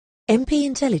MP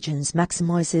Intelligence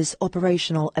maximizes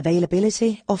operational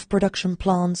availability of production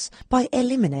plants by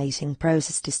eliminating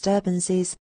process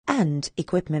disturbances and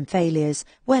equipment failures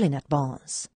well in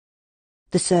advance.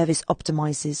 The service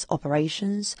optimizes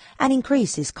operations and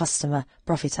increases customer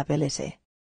profitability.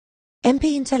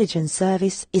 MP Intelligence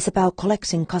service is about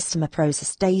collecting customer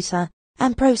process data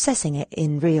and processing it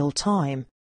in real time,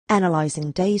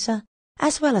 analyzing data,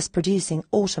 as well as producing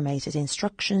automated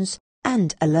instructions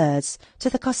and alerts to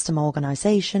the customer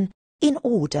organization in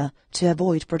order to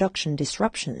avoid production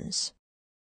disruptions.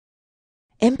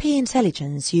 MP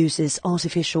Intelligence uses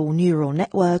artificial neural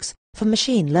networks for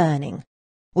machine learning,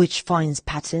 which finds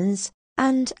patterns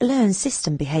and learns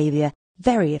system behavior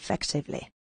very effectively.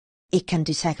 It can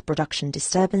detect production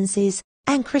disturbances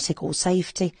and critical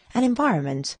safety and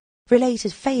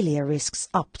environment-related failure risks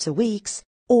up to weeks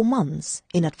or months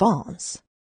in advance.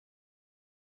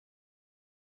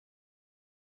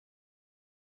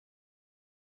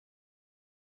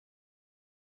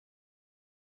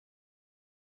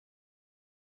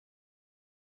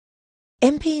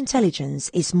 MP Intelligence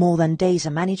is more than data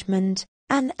management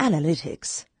and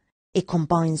analytics. It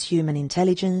combines human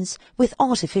intelligence with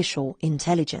artificial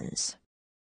intelligence.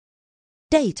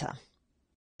 Data.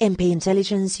 MP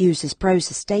Intelligence uses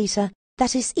process data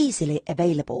that is easily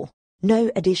available. No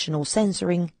additional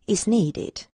sensoring is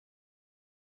needed.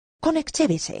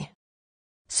 Connectivity.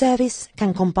 Service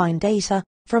can combine data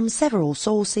from several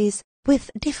sources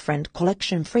with different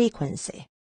collection frequency.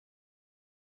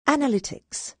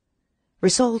 Analytics.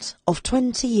 Result of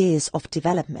 20 years of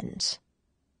development.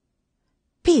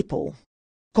 People,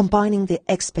 combining the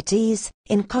expertise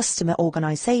in customer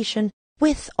organization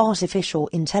with artificial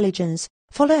intelligence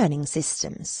for learning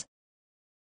systems.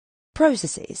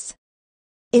 Processes,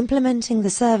 implementing the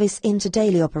service into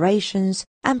daily operations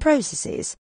and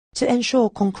processes to ensure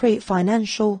concrete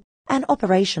financial and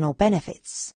operational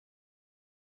benefits.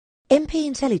 MP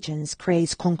Intelligence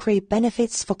creates concrete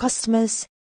benefits for customers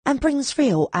and brings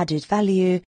real added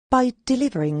value by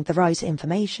delivering the right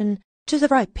information to the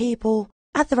right people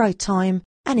at the right time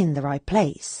and in the right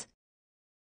place.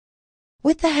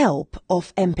 With the help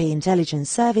of MP Intelligence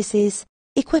services,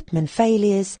 equipment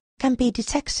failures can be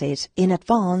detected in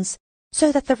advance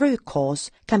so that the root cause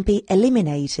can be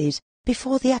eliminated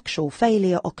before the actual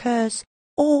failure occurs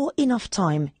or enough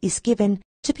time is given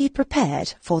to be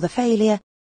prepared for the failure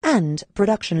and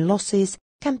production losses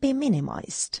can be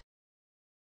minimized.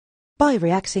 By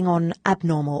reacting on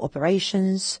abnormal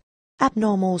operations,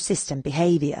 abnormal system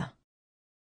behavior.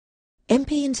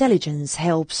 MP Intelligence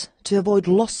helps to avoid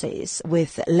losses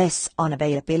with less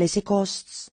unavailability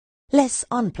costs, less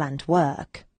unplanned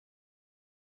work.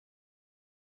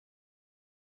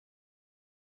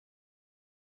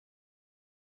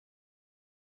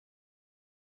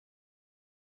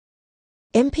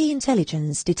 MP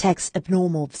Intelligence detects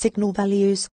abnormal signal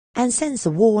values and sends a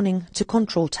warning to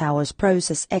Control Tower's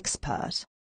process expert.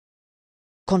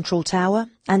 Control Tower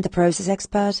and the process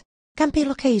expert can be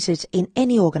located in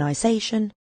any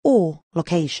organization or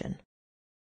location.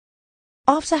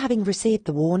 After having received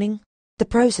the warning, the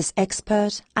process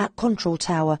expert at Control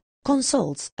Tower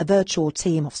consults a virtual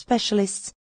team of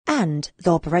specialists and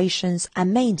the operations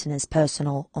and maintenance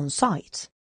personnel on site.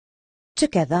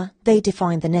 Together, they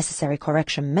define the necessary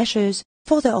correction measures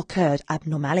for the occurred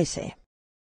abnormality.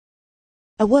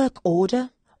 A work order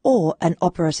or an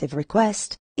operative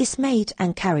request is made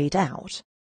and carried out.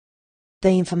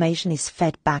 The information is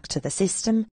fed back to the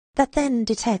system that then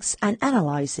detects and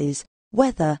analyzes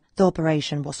whether the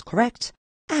operation was correct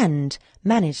and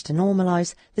managed to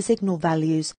normalize the signal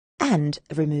values and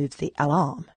remove the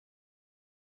alarm.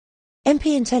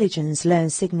 MP Intelligence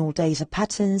learns signal data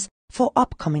patterns for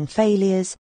upcoming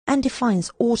failures and defines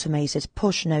automated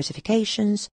push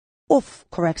notifications of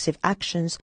corrective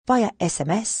actions via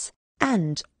SMS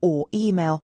and/or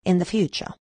email in the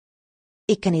future.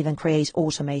 It can even create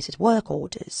automated work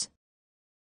orders.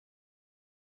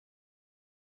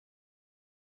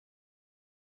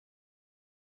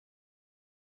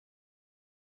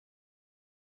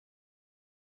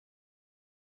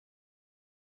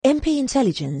 MP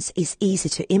Intelligence is easy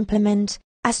to implement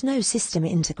as no system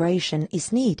integration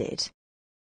is needed.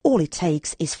 All it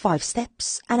takes is 5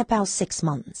 steps and about 6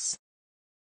 months.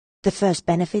 The first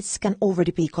benefits can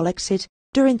already be collected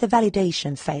during the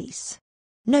validation phase,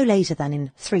 no later than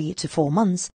in 3 to 4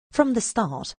 months from the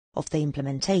start of the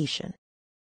implementation.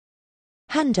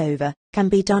 Handover can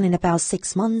be done in about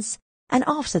 6 months, and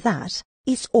after that,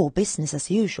 it's all business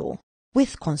as usual,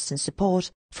 with constant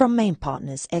support from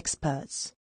Maintpartner's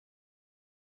experts.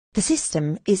 The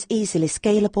system is easily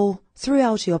scalable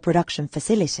throughout your production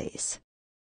facilities.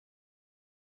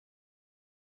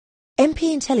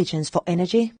 MP intelligence for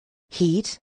energy,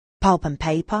 heat, pulp and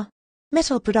paper,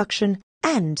 metal production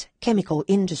and chemical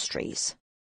industries.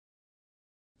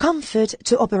 Comfort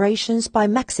to operations by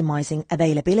maximizing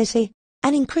availability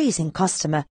and increasing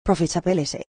customer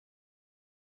profitability.